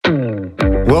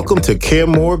Welcome to Care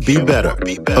More, Be Better,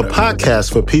 a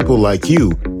podcast for people like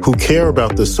you who care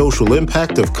about the social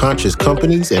impact of conscious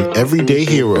companies and everyday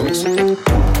heroes.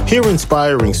 Hear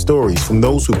inspiring stories from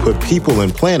those who put people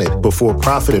and planet before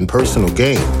profit and personal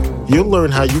gain. You'll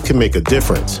learn how you can make a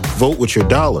difference, vote with your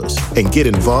dollars, and get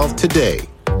involved today.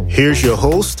 Here's your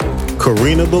host,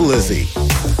 Karina Belizzi.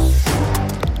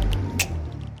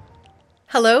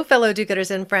 Hello, fellow do-gooders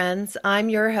and friends. I'm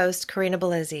your host, Karina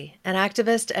Belizzi, an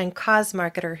activist and cause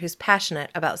marketer who's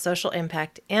passionate about social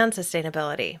impact and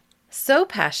sustainability. So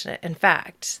passionate, in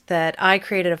fact, that I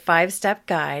created a 5-step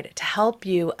guide to help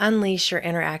you unleash your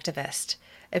inner activist.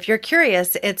 If you're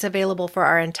curious, it's available for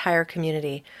our entire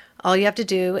community. All you have to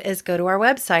do is go to our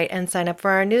website and sign up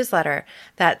for our newsletter.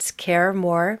 That's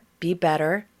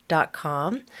caremorebebetter.com.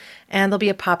 And there'll be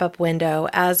a pop-up window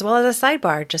as well as a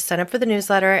sidebar. Just sign up for the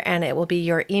newsletter and it will be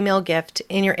your email gift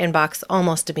in your inbox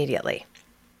almost immediately.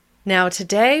 Now,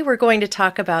 today we're going to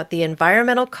talk about the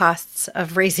environmental costs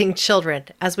of raising children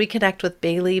as we connect with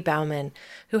Bailey Bauman,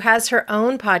 who has her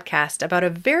own podcast about a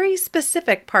very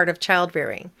specific part of child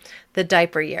rearing, the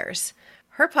diaper years.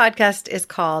 Her podcast is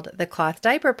called the Cloth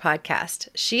Diaper Podcast.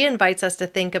 She invites us to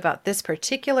think about this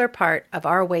particular part of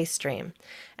our waste stream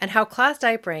and how cloth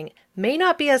diapering may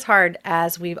not be as hard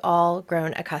as we've all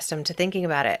grown accustomed to thinking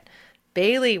about it.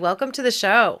 Bailey, welcome to the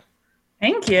show.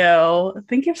 Thank you.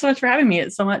 Thank you so much for having me.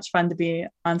 It's so much fun to be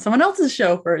on someone else's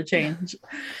show for a change.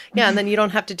 Yeah, and then you don't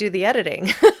have to do the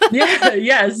editing.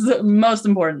 Yes, most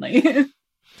importantly.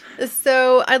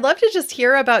 So I'd love to just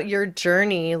hear about your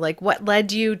journey, like what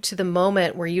led you to the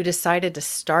moment where you decided to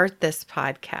start this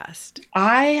podcast.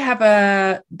 I have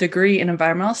a degree in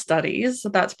environmental studies, so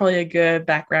that's probably a good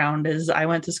background. Is I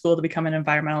went to school to become an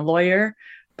environmental lawyer,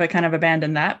 but kind of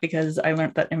abandoned that because I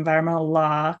learned that environmental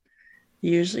law,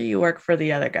 usually you work for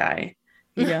the other guy.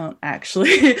 You don't actually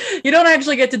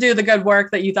get to do the good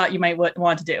work that you thought you might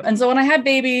want to do. And so when I had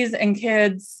babies and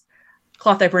kids,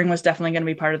 cloth diapering was definitely going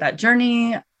to be part of that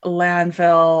journey.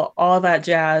 Landfill, all that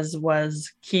jazz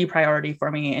was key priority for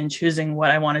me in choosing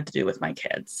what I wanted to do with my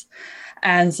kids.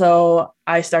 And so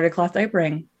I started cloth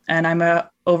diapering, and I'm a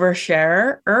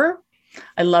oversharer.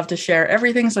 I love to share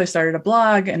everything. So I started a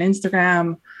blog and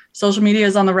Instagram. Social media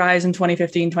is on the rise in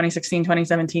 2015, 2016,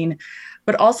 2017.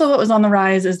 But also what was on the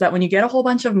rise is that when you get a whole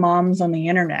bunch of moms on the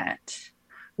internet,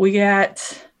 we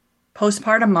get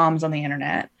postpartum moms on the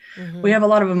internet. Mm-hmm. We have a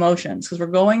lot of emotions because we're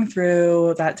going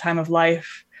through that time of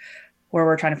life where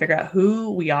we're trying to figure out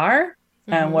who we are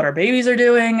and what our babies are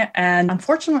doing. And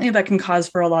unfortunately, that can cause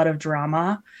for a lot of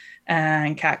drama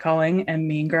and catcalling and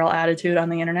mean girl attitude on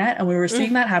the internet. And we were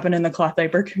seeing that happen in the cloth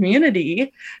diaper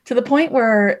community to the point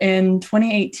where in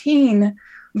 2018, I've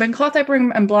been cloth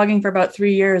diapering and blogging for about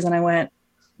 3 years. And I went,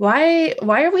 why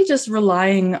are we just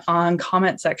relying on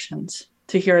comment sections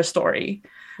to hear a story?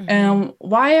 And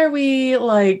why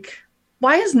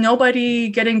is nobody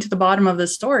getting to the bottom of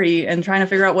this story and trying to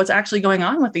figure out what's actually going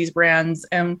on with these brands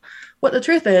and what the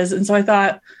truth is? And so I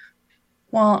thought,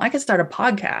 well, I could start a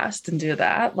podcast and do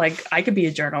that. Like I could be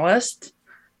a journalist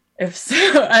if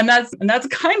so. And that's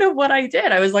kind of what I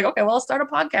did. I was like, okay, well, I'll start a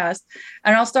podcast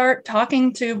and I'll start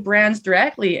talking to brands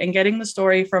directly and getting the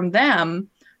story from them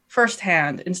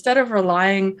firsthand instead of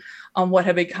relying on what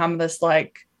had become this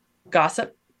like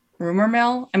gossip rumor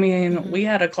mill. I mean, we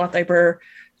had a cloth diaper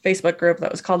Facebook group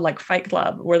that was called like Fight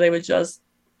Club, where they would just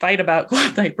fight about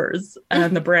cloth diapers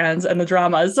and the brands and the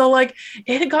drama. So like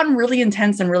it had gotten really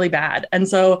intense and really bad. And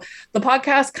so the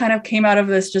podcast kind of came out of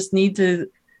this just need to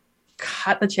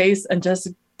cut the chase and just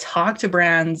talk to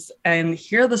brands and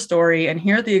hear the story and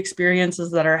hear the experiences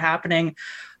that are happening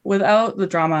without the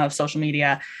drama of social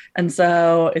media. And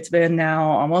so it's been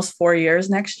now almost 4 years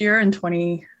next year in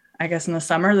this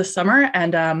summer,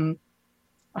 and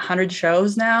 100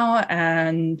 shows now.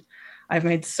 And I've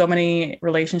made so many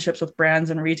relationships with brands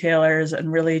and retailers and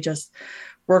really just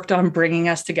worked on bringing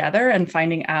us together and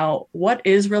finding out what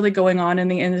is really going on in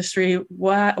the industry.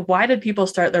 Why did people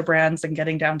start their brands, and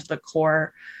getting down to the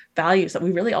core values that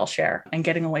we really all share and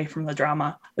getting away from the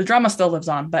drama. The drama still lives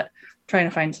on, but trying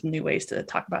to find some new ways to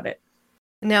talk about it.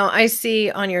 Now I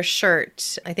see on your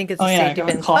shirt, I think it's saved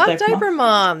in Cloth Diaper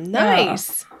Mom.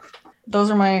 Nice. Yeah.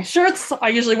 Those are my shirts. I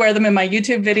usually wear them in my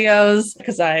YouTube videos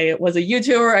because I was a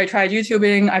YouTuber. I tried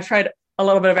YouTubing. I've tried a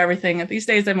little bit of everything. These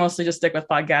days, I mostly just stick with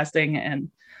podcasting and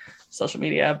social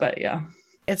media. But yeah.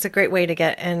 It's a great way to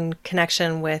get in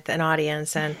connection with an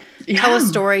audience and tell a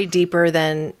story deeper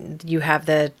than you have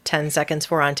the 10 seconds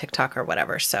for on TikTok or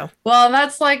whatever. So, well,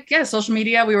 that's social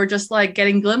media. We were just like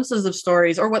getting glimpses of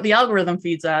stories or what the algorithm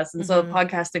feeds us. And so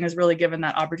podcasting has really given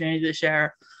that opportunity to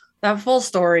share that full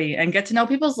story and get to know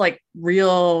people's like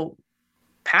real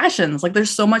passions. Like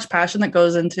there's so much passion that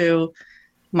goes into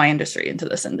my industry, into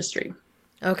this industry.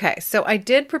 Okay, so I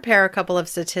did prepare a couple of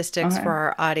statistics for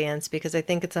our audience because I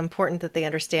think it's important that they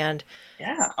understand.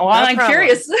 Yeah, well, I'm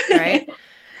curious. Right?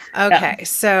 Okay,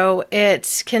 so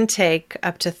it can take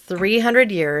up to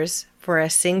 300 years for a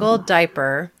single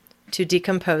diaper to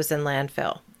decompose in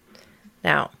landfill.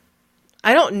 Now,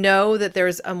 I don't know that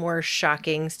there's a more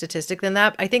shocking statistic than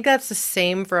that. I think that's the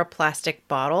same for a plastic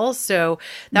bottle. So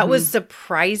that was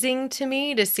surprising to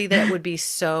me to see that it would be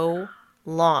so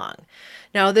long.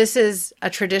 Now, this is a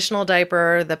traditional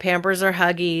diaper, the Pampers or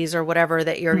Huggies or whatever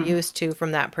that you're used to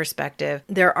from that perspective.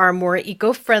 There are more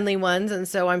eco-friendly ones, and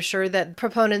so I'm sure that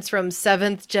proponents from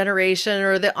Seventh Generation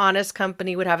or the Honest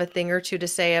Company would have a thing or two to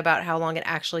say about how long it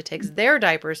actually takes their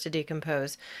diapers to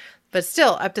decompose. But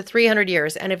still, up to 300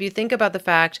 years. And if you think about the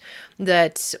fact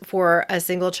that for a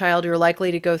single child, you're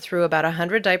likely to go through about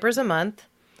 100 diapers a month,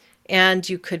 and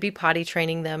you could be potty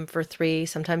training them for 3,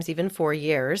 sometimes even 4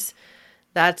 years.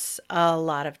 That's a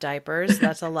lot of diapers.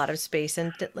 That's a lot of space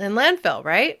in landfill,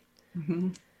 right?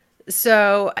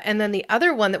 So, and then the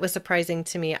other one that was surprising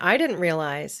to me, I didn't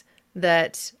realize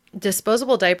that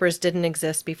disposable diapers didn't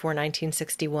exist before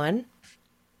 1961.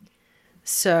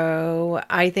 So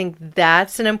I think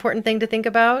that's an important thing to think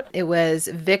about. It was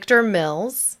Victor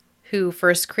Mills who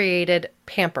first created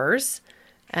Pampers,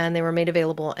 and they were made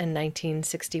available in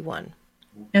 1961.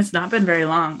 It's not been very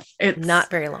long. It's not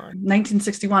very long.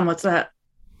 1961, what's that?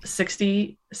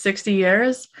 60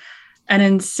 years. And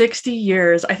in 60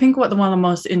 years, I think one of the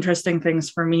most interesting things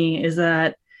for me is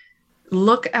that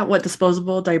look at what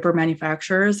disposable diaper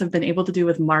manufacturers have been able to do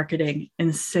with marketing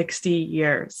in 60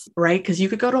 years, right? Because you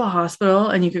could go to a hospital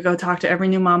and you could go talk to every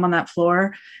new mom on that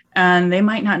floor, and they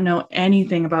might not know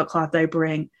anything about cloth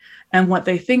diapering. And what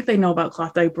they think they know about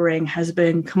cloth diapering has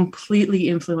been completely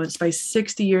influenced by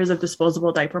 60 years of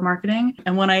disposable diaper marketing.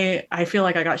 And when I feel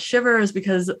like I got shivers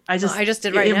because I just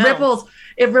did right now.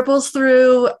 It ripples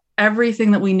through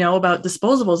everything that we know about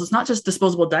disposables. It's not just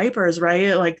disposable diapers,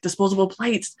 right? Like disposable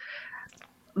plates.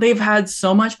 They've had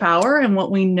so much power in what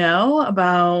we know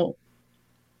about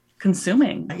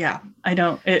consuming. Yeah,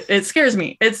 it scares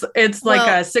me. It's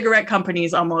like cigarette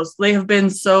companies almost. They have been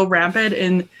so rampant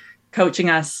in coaching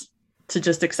us to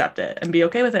just accept it and be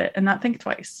okay with it and not think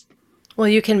twice. Well,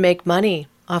 you can make money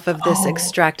off of this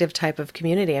extractive type of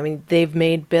community. I mean, they've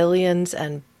made billions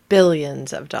and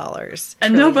billions of dollars.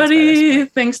 And nobody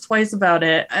thinks twice about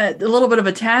it. A little bit of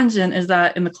a tangent is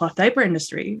that in the cloth diaper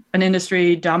industry, an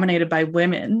industry dominated by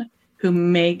women who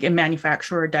make and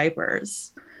manufacture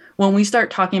diapers, when we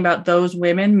start talking about those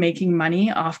women making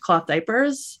money off cloth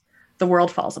diapers, the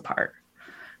world falls apart.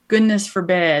 Goodness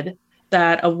forbid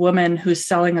that a woman who's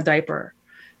selling a diaper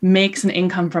makes an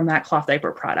income from that cloth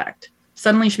diaper product.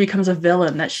 Suddenly she becomes a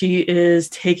villain, that she is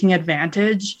taking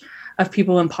advantage of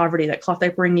people in poverty, that cloth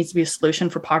diapering needs to be a solution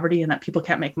for poverty and that people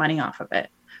can't make money off of it.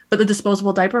 But the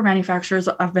disposable diaper manufacturers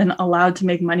have been allowed to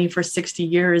make money for 60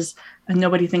 years and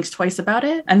nobody thinks twice about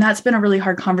it. And that's been a really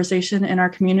hard conversation in our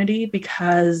community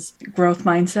because growth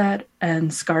mindset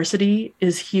and scarcity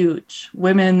is huge.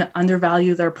 Women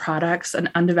undervalue their products and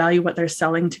undervalue what they're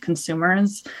selling to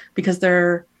consumers because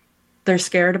they're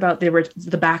scared about the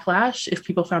backlash if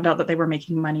people found out that they were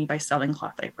making money by selling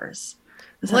cloth diapers.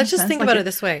 Let's just think about it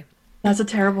this way. I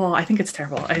think it's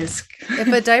terrible. If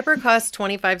a diaper costs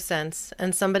 25 cents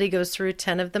and somebody goes through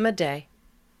 10 of them a day,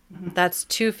 that's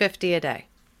 $2.50 a day,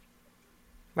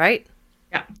 right?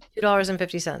 Yeah.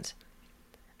 $2.50.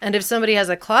 And if somebody has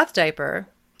a cloth diaper,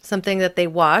 something that they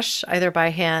wash either by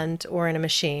hand or in a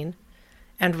machine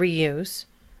and reuse,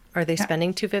 are they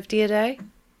spending $2.50 a day?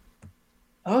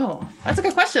 Oh, that's a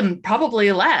good question.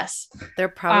 Probably less. They're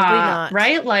probably not.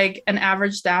 Right? Like an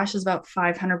average stash is about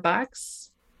 $500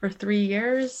 for 3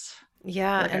 years.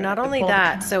 Yeah. And not only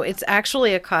that, so it's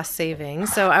actually a cost saving.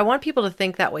 So I want people to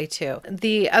think that way too.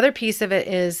 The other piece of it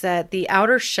is that the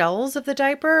outer shells of the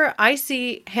diaper, I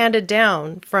see handed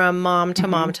down from mom to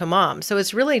mom to mom. So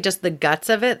it's really just the guts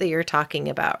of it that you're talking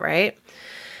about, right?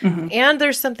 And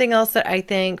there's something else that I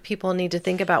think people need to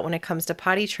think about when it comes to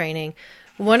potty training.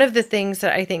 One of the things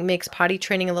that I think makes potty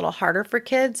training a little harder for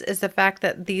kids is the fact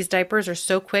that these diapers are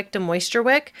so quick to moisture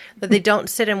wick that they don't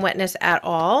sit in wetness at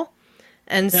all.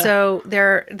 And so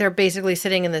they're basically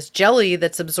sitting in this jelly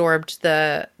that's absorbed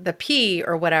the pee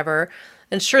or whatever.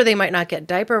 And sure, they might not get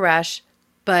diaper rash,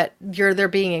 but they're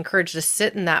being encouraged to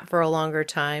sit in that for a longer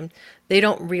time. They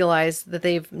don't realize that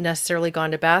they've necessarily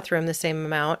gone to bathroom the same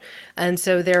amount. And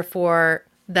so therefore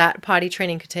that potty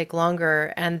training could take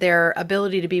longer, and their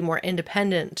ability to be more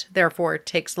independent, therefore,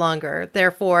 takes longer.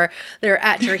 Therefore, they're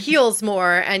at your heels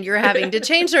more and you're having to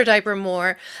change their diaper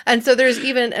more. And so there's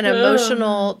even an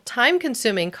emotional,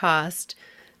 time-consuming cost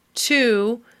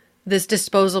to this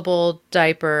disposable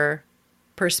diaper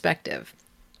perspective.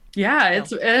 Yeah,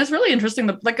 it's really interesting.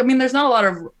 There's not a lot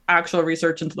of actual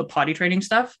research into the potty training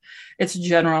stuff. It's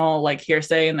general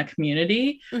hearsay in the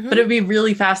community, but it'd be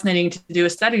really fascinating to do a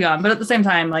study on. But at the same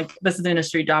time, this is an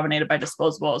industry dominated by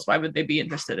disposables. Why would they be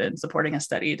interested in supporting a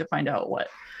study to find out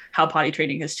how potty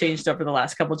training has changed over the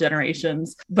last couple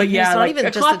generations? But yeah,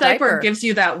 a cloth diaper gives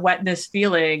you that wetness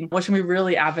feeling, which can be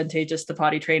really advantageous to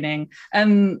potty training.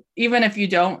 And even if you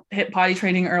don't hit potty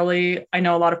training early, I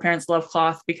know a lot of parents love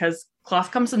cloth because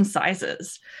cloth comes in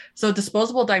sizes. So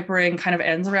disposable diapering kind of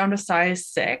ends around a size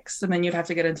 6, and then you'd have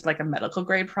to get into a medical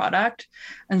grade product.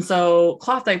 And so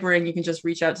cloth diapering, you can just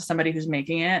reach out to somebody who's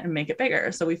making it and make it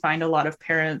bigger. So we find a lot of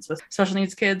parents with special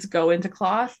needs kids go into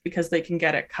cloth because they can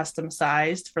get it custom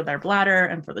sized for their bladder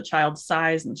and for the child's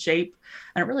size and shape.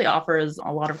 And it really offers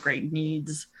a lot of great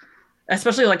needs.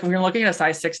 Especially when you're looking at a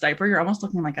size 6 diaper, you're almost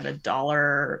looking at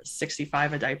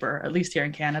 $1.65 a diaper, at least here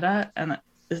in Canada. And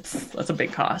that's a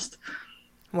big cost.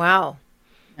 Wow.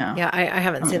 Yeah, I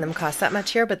haven't seen them cost that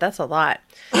much here, but that's a lot.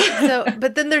 So,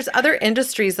 but then there's other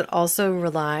industries that also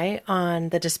rely on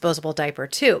the disposable diaper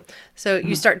too. So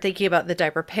you start thinking about the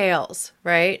diaper pails,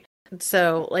 right?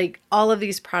 So all of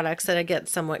these products that get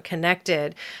somewhat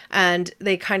connected, and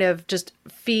they kind of just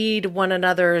feed one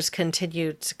another's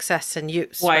continued success and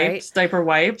use. Wipes, right? Diaper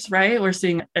wipes, right? We're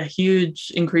seeing a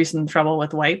huge increase in trouble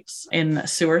with wipes in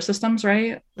sewer systems,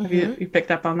 right? Have you picked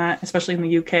up on that, especially in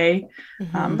the UK?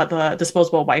 But the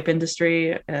disposable wipe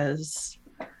industry is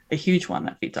a huge one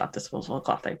that feeds off disposable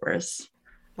cloth diapers.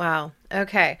 Wow.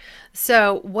 Okay.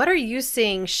 So what are you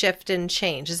seeing shift and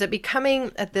change? Is it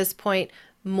becoming at this point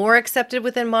more accepted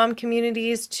within mom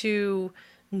communities to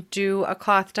do a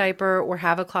cloth diaper or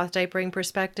have a cloth diapering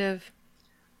perspective?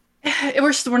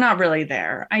 We're not really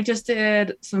there. I just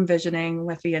did some visioning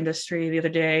with the industry the other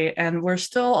day, and we're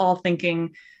still all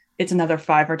thinking it's another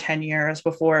 5 or 10 years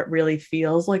before it really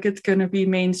feels like it's going to be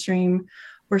mainstream.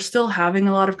 We're still having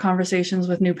a lot of conversations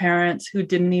with new parents who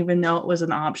didn't even know it was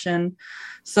an option.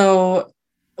 So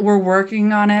we're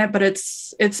working on it, but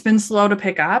it's been slow to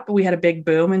pick up. We had a big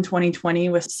boom in 2020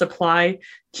 with supply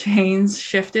chains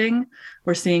shifting.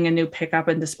 We're seeing a new pickup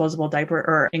in disposable diaper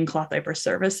or in cloth diaper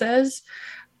services,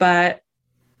 but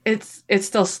it's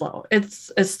still slow.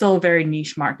 It's still a very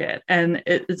niche market, and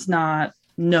it's not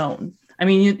known. I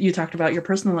mean, you talked about your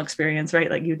personal experience,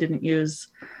 right? You didn't use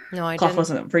cloth,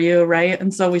 wasn't for you, right?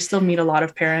 And so we still meet a lot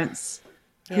of parents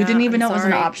who didn't even know it was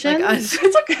an option. It's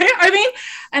okay. I mean,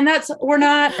 and we're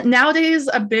not nowadays.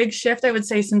 A big shift, I would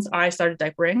say, since I started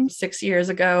diapering 6 years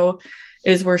ago,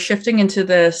 is we're shifting into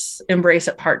this embrace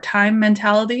it part-time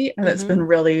mentality. And it's been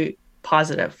really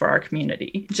positive for our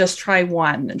community. Just try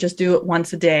one, just do it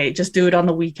once a day, just do it on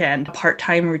the weekend,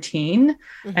 part-time routine.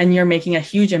 And you're making a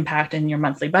huge impact in your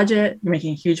monthly budget. You're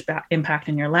making a huge impact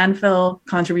in your landfill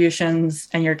contributions,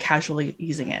 and you're casually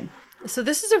easing in. So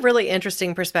this is a really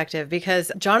interesting perspective,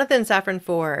 because Jonathan Safran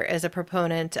Foer is a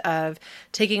proponent of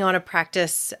taking on a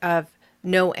practice of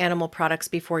no animal products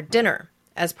before dinner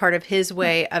as part of his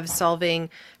way of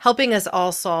helping us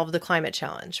all solve the climate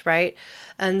challenge, right?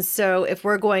 And so if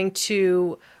we're going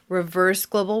to reverse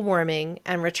global warming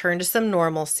and return to some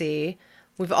normalcy,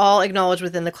 we've all acknowledged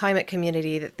within the climate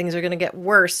community that things are going to get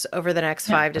worse over the next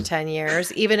 5 to 10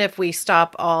 years, even if we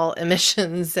stop all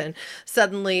emissions and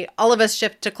suddenly all of us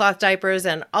shift to cloth diapers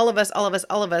and all of us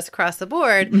across the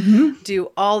board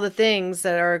do all the things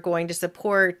that are going to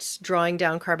support drawing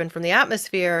down carbon from the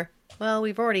atmosphere. Well,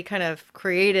 we've already kind of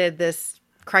created this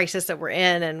crisis that we're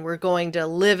in, and we're going to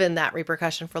live in that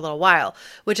repercussion for a little while,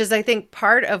 which is, I think,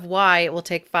 part of why it will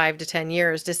take 5 to 10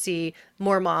 years to see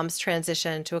more moms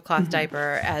transition to a cloth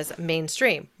diaper as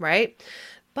mainstream, right?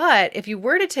 But if you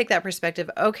were to take that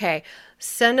perspective, okay,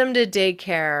 send them to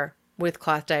daycare with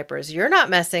cloth diapers. You're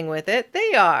not messing with it.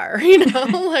 They are,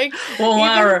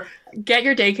 or get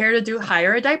your daycare to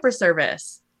hire a diaper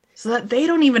service, so that they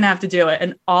don't even have to do it.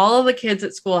 And all of the kids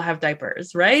at school have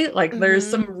diapers, right? There's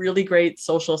some really great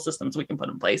social systems we can put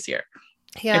in place here.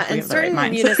 Yeah, and certain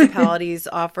municipalities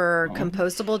offer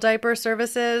compostable diaper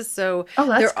services. So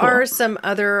there are some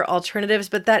other alternatives,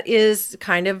 but that is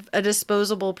kind of a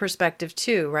disposable perspective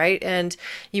too, right? And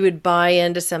you would buy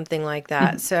into something like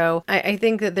that. So I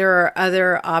think that there are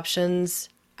other options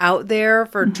out there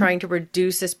for trying to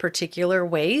reduce this particular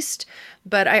waste.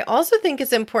 But I also think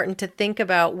it's important to think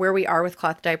about where we are with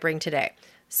cloth diapering today.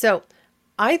 So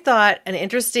I thought an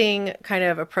interesting kind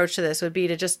of approach to this would be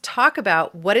to just talk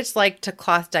about what it's like to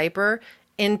cloth diaper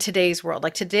in today's world,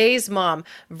 like today's mom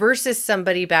versus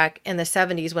somebody back in the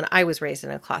 70s when I was raised in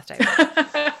a cloth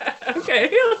diaper.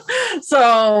 Okay.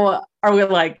 So are we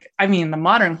like, I mean, the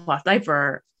modern cloth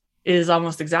diaper is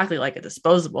almost exactly like a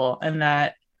disposable, and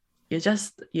that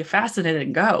you fasten it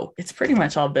and go. It's pretty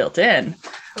much all built in.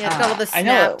 Yeah, it's got all the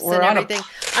snaps and everything.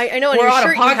 I know on we're your on a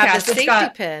shirt you have podcast, the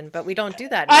safety pin, but we don't do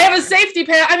that I anymore. have a safety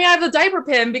pin. I mean, I have the diaper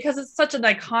pin because it's such an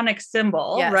iconic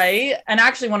symbol, Yes. right? And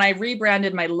actually, when I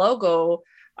rebranded my logo,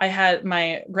 I had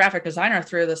my graphic designer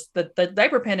threw the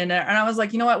diaper pin in there, and I was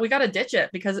like, you know what? We got to ditch it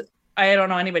because I don't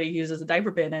know anybody who uses a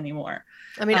diaper pin anymore.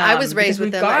 I mean, I was raised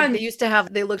with them. Gone...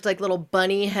 They looked like little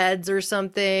bunny heads or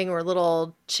something, or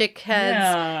little chick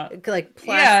heads, like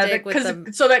plastic with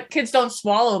them. So that kids don't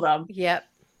swallow them. Yep.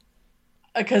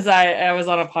 Because I was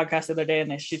on a podcast the other day,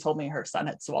 and she told me her son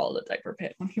had swallowed a diaper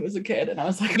pin when he was a kid. And I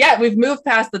was like, yeah, we've moved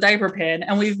past the diaper pin,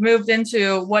 and we've moved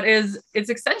into it's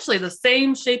essentially the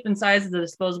same shape and size as a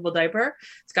disposable diaper.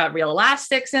 It's got real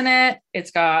elastics in it.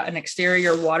 It's got an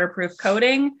exterior waterproof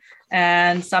coating.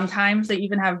 And sometimes they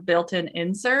even have built-in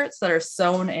inserts that are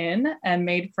sewn in and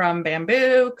made from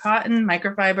bamboo, cotton,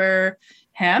 microfiber,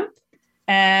 hemp.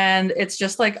 And it's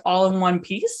just like all in one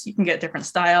piece. You can get different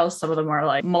styles. Some of them are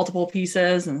like multiple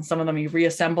pieces, and some of them you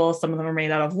reassemble. Some of them are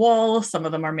made out of wool. Some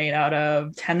of them are made out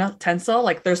of tencel.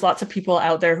 Like there's lots of people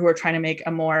out there who are trying to make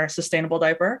a more sustainable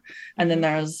diaper. And then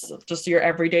there's just your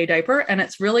everyday diaper. And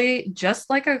it's really just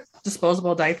like a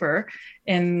disposable diaper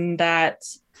in that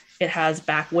it has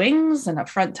back wings and a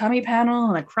front tummy panel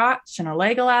and a crotch and a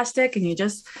leg elastic, and you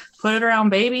just put it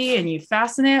around baby and you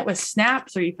fasten it with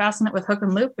snaps, or you fasten it with hook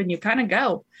and loop, and you kind of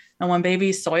go. And when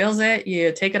baby soils it,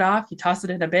 you take it off, you toss it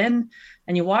in a bin,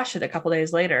 and you wash it a couple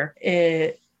days later.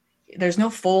 There's no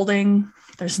folding.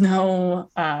 There's no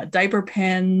diaper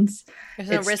pins. There's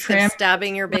no risk of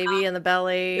stabbing your baby in the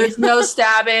belly. There's no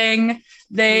stabbing.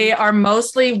 They are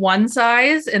mostly one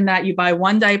size in that you buy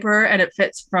one diaper and it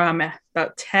fits from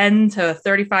about 10 to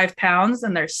 35 pounds.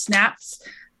 And there's snaps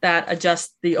that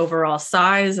adjust the overall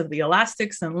size of the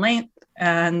elastics and length.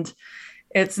 And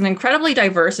it's an incredibly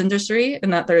diverse industry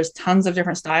in that there's tons of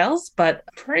different styles, but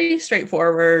pretty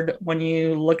straightforward when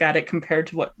you look at it compared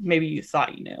to what maybe you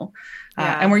thought you knew.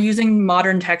 Yeah. And we're using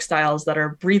modern textiles that are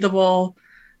breathable,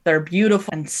 they're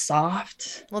beautiful and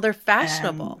soft. Well, they're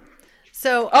fashionable.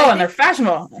 And they're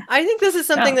fashionable. I think this is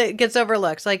something that gets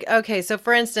overlooked. Like, okay, so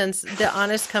for instance, the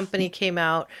Honest Company came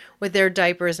out with their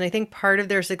diapers, and I think part of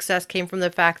their success came from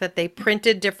the fact that they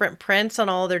printed different prints on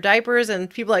all of their diapers, and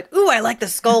people were like, ooh, I like the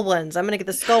skull ones. I'm going to get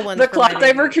the skull ones. The cloth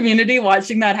diaper community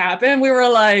watching that happen, we were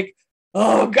like,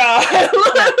 oh God, like,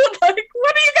 what are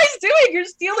you guys doing? You're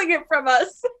stealing it from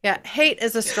us. Yeah, hate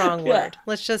is a strong word.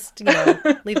 Let's just,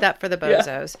 leave that for the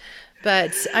bozos.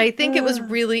 But I think it was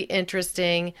really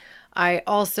interesting. I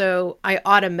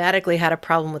automatically had a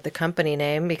problem with the company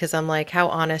name because I'm like, how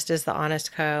honest is the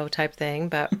Honest Co. type thing?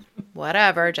 But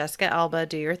whatever, Jessica Alba,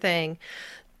 do your thing.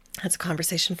 That's a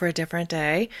conversation for a different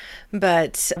day.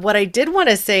 But what I did want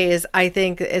to say is I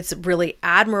think it's really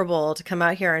admirable to come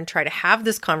out here and try to have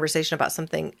this conversation about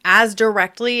something as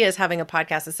directly as having a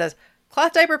podcast that says,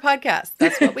 Cloth Diaper Podcast.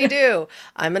 That's what we do.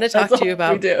 I'm going to talk to you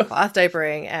about cloth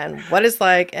diapering and what it's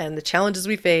like and the challenges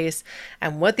we face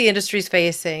and what the industry's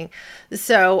facing.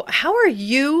 So how are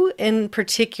you in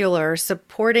particular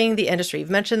supporting the industry? You've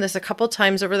mentioned this a couple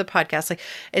times over the podcast. Like,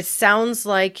 it sounds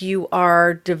like you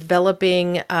are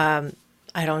developing, I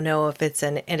don't know if it's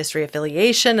an industry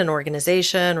affiliation, an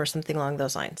organization, or something along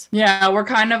those lines. Yeah, we're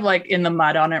kind of like in the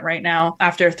mud on it right now.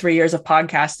 After 3 years of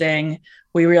podcasting,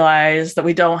 we realized that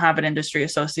we don't have an industry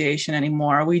association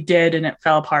anymore. We did, and it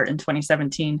fell apart in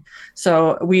 2017.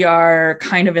 So we are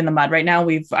kind of in the mud right now.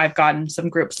 I've gotten some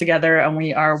groups together, and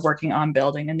we are working on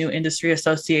building a new industry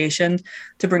association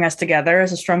to bring us together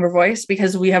as a stronger voice,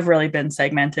 because we have really been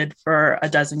segmented for a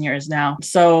dozen years now.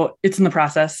 So it's in the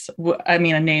process. I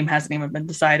mean, a name hasn't even been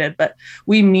decided, but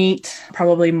we meet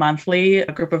probably monthly,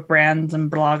 a group of brands and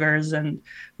bloggers and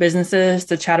businesses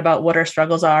to chat about what our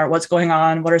struggles are, what's going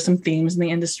on, what are some themes in the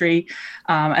industry,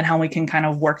 and how we can kind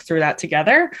of work through that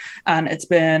together. And it's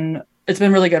been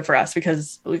really good for us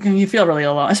because you feel really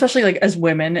alone, especially like as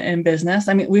women in business.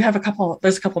 I mean,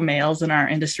 there's a couple males in our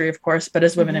industry, of course, but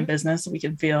as women in business, we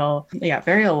can feel,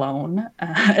 very alone,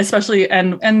 especially,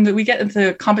 and we get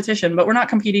into competition, but we're not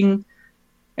competing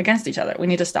against each other. We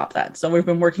need to stop that. So we've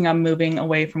been working on moving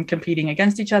away from competing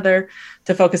against each other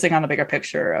to focusing on the bigger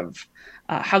picture of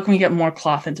how can we get more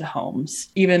cloth into homes,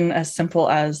 even as simple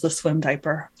as the swim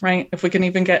diaper, right? If we can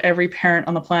even get every parent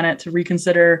on the planet to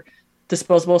reconsider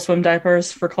disposable swim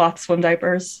diapers for cloth swim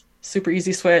diapers, super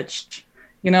easy switch.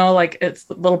 Like it's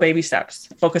little baby steps,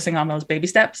 focusing on those baby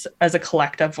steps as a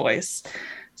collective voice.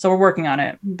 So we're working on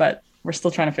it, but we're still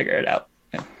trying to figure it out.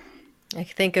 Yeah. I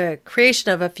think a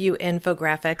creation of a few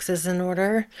infographics is in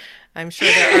order. I'm sure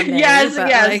there are many. Yes.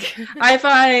 I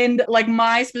find like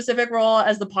my specific role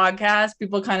as the podcast,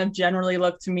 people kind of generally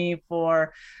look to me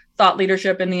for thought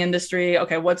leadership in the industry.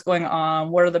 Okay, what's going on?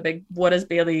 What is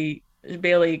Bailey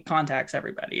contacts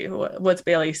everybody. What's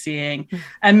Bailey seeing?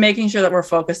 And making sure that we're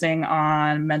focusing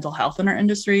on mental health in our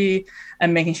industry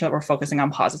and making sure that we're focusing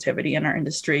on positivity in our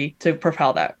industry to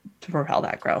propel that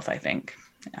growth, I think.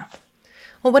 Yeah.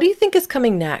 Well, what do you think is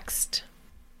coming next?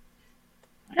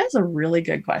 That is a really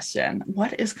good question.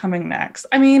 What is coming next?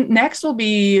 I mean, next will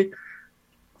be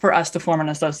for us to form an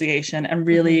association and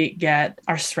really get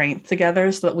our strength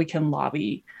together so that we can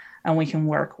lobby and we can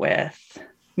work with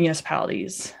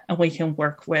municipalities and we can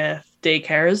work with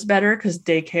daycares better, because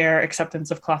daycare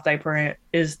acceptance of cloth diaper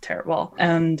is terrible.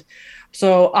 And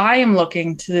so I am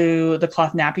looking to the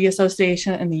Cloth Nappy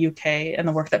Association in the UK and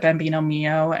the work that Bambino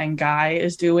Mio and Guy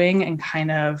is doing, and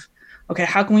kind of, okay,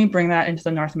 how can we bring that into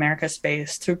the North America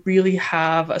space to really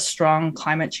have a strong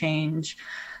climate change,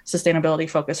 sustainability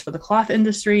focus for the cloth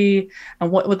industry? And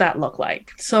what would that look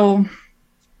like? So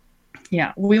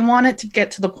yeah, we want it to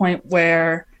get to the point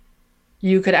where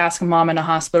you could ask a mom in a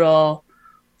hospital,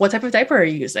 what type of diaper are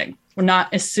you using? We're not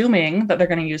assuming that they're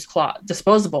going to use cloth,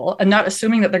 disposable, and not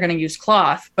assuming that they're going to use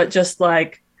cloth, but just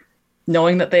like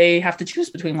knowing that they have to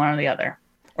choose between one or the other.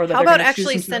 Or that how about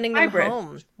actually sending them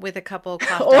home with a couple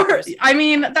cloth diapers? I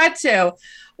mean, that too.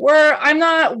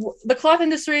 The cloth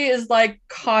industry is like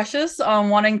cautious on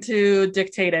wanting to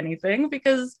dictate anything,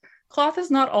 because cloth is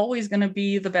not always going to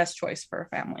be the best choice for a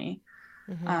family.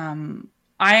 Mm-hmm.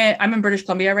 I'm in British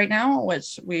Columbia right now,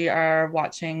 which we are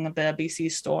watching the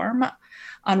BC storm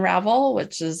unravel,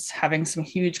 which is having some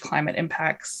huge climate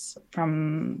impacts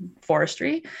from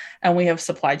forestry. And we have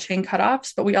supply chain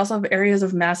cutoffs, but we also have areas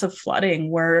of massive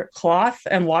flooding where cloth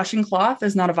and washing cloth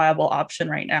is not a viable option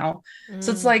right now.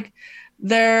 So it's like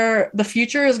the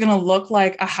future is going to look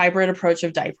like a hybrid approach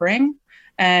of diapering.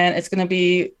 And it's going to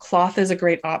be cloth is a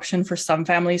great option for some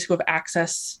families who have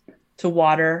access to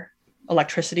water,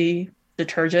 electricity,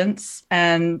 detergents,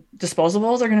 and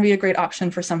disposables are going to be a great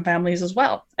option for some families as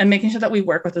well. And making sure that we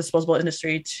work with the disposable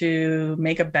industry to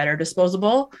make a better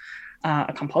disposable,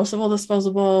 a compostable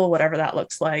disposable, whatever that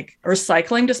looks like.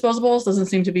 Recycling disposables doesn't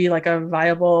seem to be like a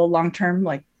viable long-term,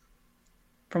 like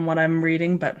from what I'm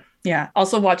reading, but yeah.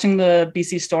 Also watching the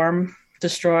BC storm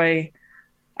destroy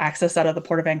access out of the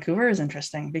Port of Vancouver is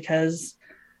interesting, because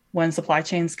when supply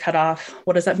chains cut off,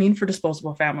 what does that mean for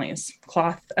disposable families?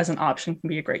 Cloth as an option can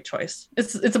be a great choice.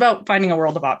 It's about finding a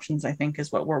world of options, I think,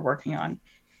 is what we're working on.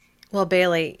 Well,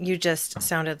 Bailey, you just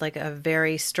sounded like a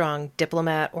very strong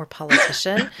diplomat or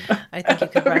politician. I think you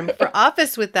could run for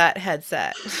office with that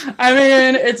headset. I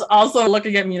mean, it's also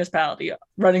looking at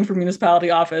running for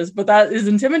municipality office, but that is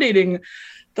intimidating.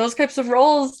 Those types of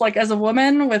roles, like as a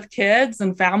woman with kids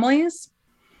and families.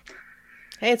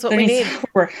 Hey, it's what we need.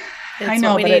 I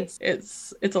know, but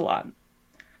it's a lot.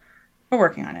 We're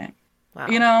working on it.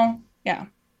 Wow. Yeah.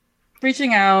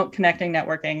 Reaching out, connecting,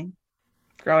 networking,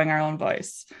 growing our own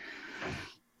voice.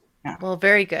 Yeah. Well,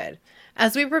 very good.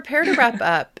 As we prepare to wrap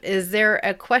up, is there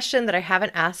a question that I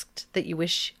haven't asked that you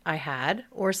wish I had,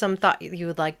 or some thought you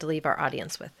would like to leave our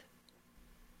audience with?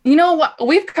 You know what?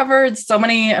 We've covered so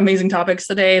many amazing topics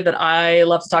today that I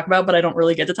love to talk about, but I don't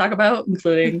really get to talk about,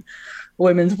 including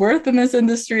women's worth in this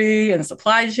industry and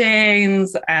supply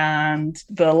chains and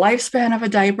the lifespan of a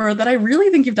diaper, that I really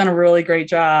think you've done a really great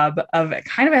job of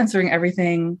kind of answering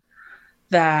everything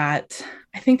that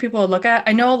I think people would look at.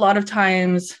 I know a lot of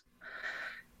times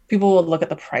people will look at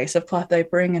the price of cloth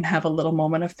diapering and have a little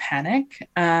moment of panic.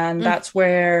 And that's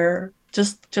where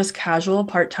just casual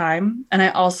part-time. And I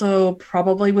also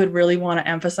probably would really want to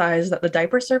emphasize that the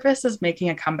diaper service is making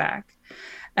a comeback.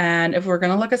 And if we're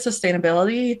going to look at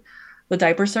sustainability, the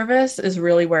diaper service is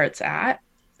really where it's at,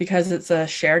 because it's a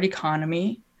shared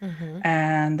economy.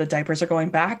 And the diapers are going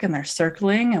back and they're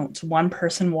circling, and it's one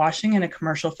person washing in a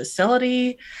commercial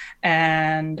facility.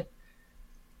 And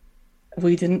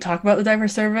we didn't talk about the diaper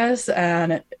service,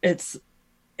 and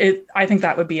I think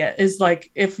that would be it, is like,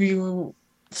 if you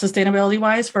sustainability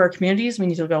wise for our communities, we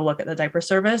need to go look at the diaper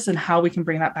service and how we can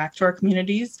bring that back to our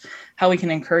communities, how we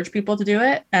can encourage people to do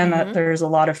it. And that there's a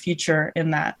lot of future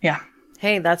in that. Yeah.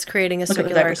 Hey, that's creating a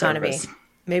circular economy. Service.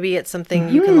 Maybe it's something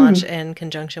you can launch in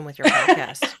conjunction with your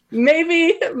podcast.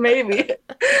 Maybe.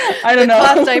 I don't know.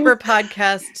 Cloth Diaper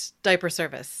Podcast Diaper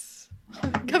Service.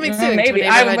 Coming soon. Maybe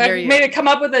I made it come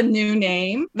up with a new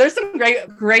name. There's some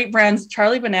great brands.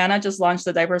 Charlie Banana just launched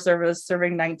a diaper service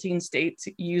serving 19 states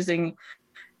using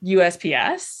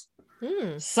USPS.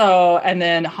 So, and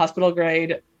then hospital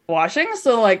grade washing.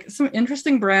 So like some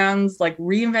interesting brands, like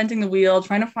reinventing the wheel,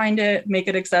 trying to find it, make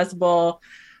it accessible.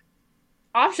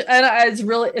 Option, and it's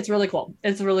really cool.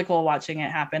 It's really cool watching it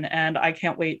happen, and I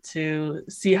can't wait to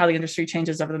see how the industry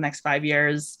changes over the next 5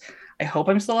 years. I hope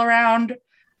I'm still around.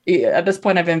 At this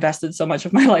point, I've invested so much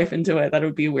of my life into it that it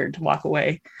would be weird to walk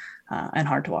away, and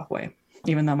hard to walk away,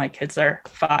 even though my kids are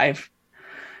 5.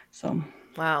 So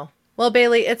wow. Well,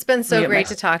 Bailey, it's been so great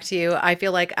to talk to you. I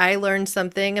feel like I learned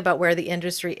something about where the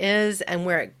industry is and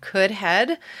where it could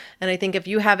head. And I think if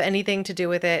you have anything to do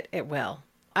with it, it will.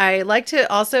 I like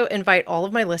to also invite all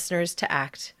of my listeners to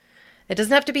act. It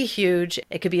doesn't have to be huge.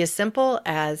 It could be as simple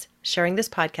as sharing this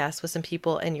podcast with some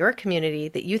people in your community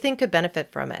that you think could benefit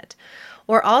from it.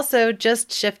 Or also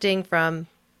just shifting from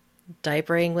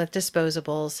diapering with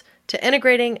disposables to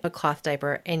integrating a cloth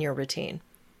diaper in your routine.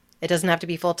 It doesn't have to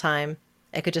be full time.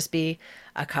 It could just be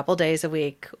a couple days a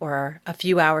week or a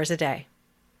few hours a day.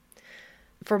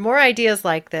 For more ideas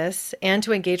like this and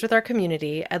to engage with our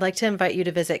community, I'd like to invite you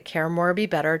to visit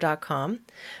caremorebebetter.com.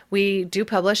 We do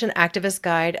publish an activist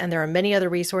guide, and there are many other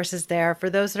resources there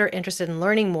for those that are interested in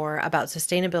learning more about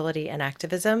sustainability and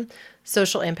activism,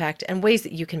 social impact, and ways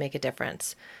that you can make a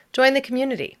difference. Join the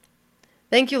community.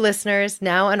 Thank you, listeners,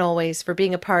 now and always, for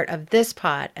being a part of this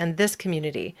pod and this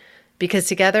community, because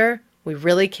together we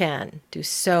really can do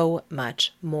so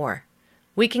much more.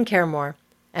 We can care more,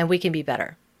 and we can be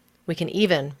better. We can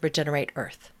even regenerate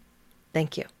Earth.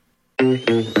 Thank you.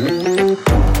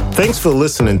 Thanks for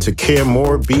listening to Care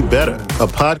More, Be Better, a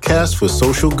podcast for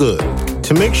social good.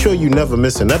 To make sure you never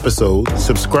miss an episode,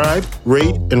 subscribe,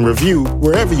 rate, and review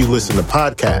wherever you listen to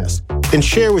podcasts, and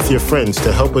share with your friends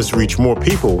to help us reach more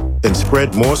people and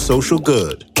spread more social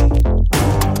good.